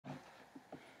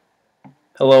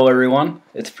Hello everyone,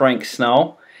 it's Frank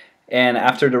Snow, and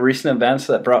after the recent events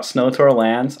that brought snow to our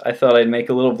lands, I thought I'd make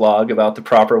a little vlog about the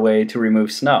proper way to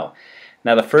remove snow.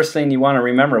 Now the first thing you want to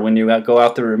remember when you go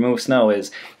out to remove snow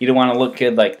is you don't want to look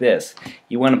good like this.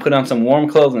 You want to put on some warm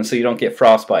clothing so you don't get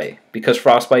frostbite, because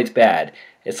frostbite's bad.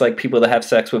 It's like people that have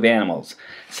sex with animals.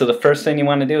 So the first thing you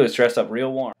want to do is dress up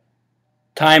real warm.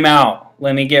 Time out,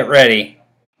 let me get ready.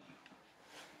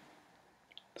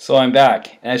 So I'm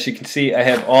back. As you can see, I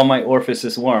have all my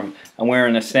orifices warm. I'm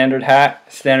wearing a standard hat,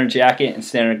 standard jacket, and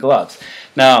standard gloves.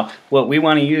 Now, what we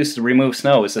want to use to remove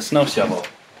snow is a snow shovel.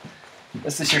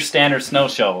 This is your standard snow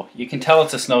shovel. You can tell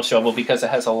it's a snow shovel because it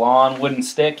has a long wooden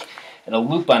stick and a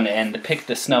loop on the end to pick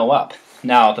the snow up.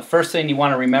 Now, the first thing you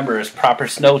want to remember is proper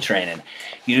snow training.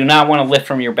 You do not want to lift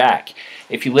from your back.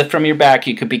 If you lift from your back,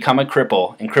 you could become a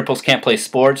cripple, and cripples can't play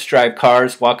sports, drive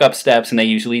cars, walk up steps, and they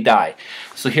usually die.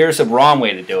 So here's a wrong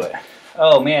way to do it.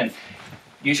 Oh man,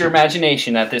 use your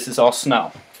imagination that this is all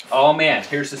snow. Oh man,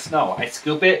 here's the snow. I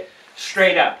scoop it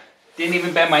straight up. Didn't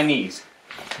even bend my knees.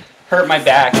 Hurt my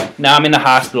back. Now I'm in the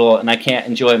hospital and I can't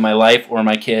enjoy my life or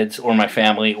my kids or my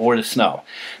family or the snow.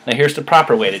 Now here's the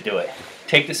proper way to do it.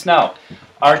 Take the snow,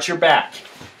 arch your back,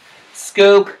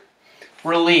 scoop,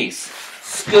 release,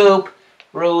 scoop,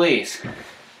 release,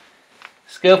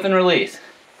 scoop and release,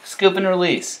 scoop and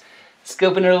release,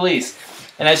 scoop and release.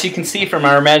 And as you can see from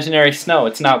our imaginary snow,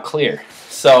 it's now clear.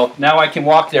 So now I can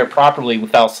walk there properly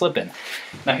without slipping.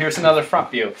 Now here's another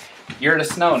front view. You're the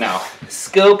snow now.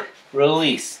 Scoop,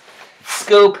 release,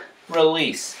 scoop,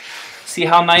 release. See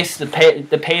how nice the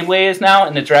paveway is now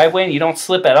in the driveway, and you don't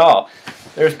slip at all.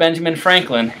 There's Benjamin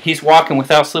Franklin. He's walking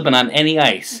without slipping on any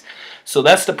ice. So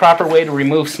that's the proper way to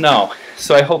remove snow.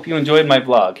 So I hope you enjoyed my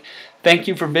vlog. Thank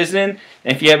you for visiting,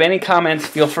 and if you have any comments,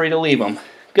 feel free to leave them.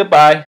 Goodbye.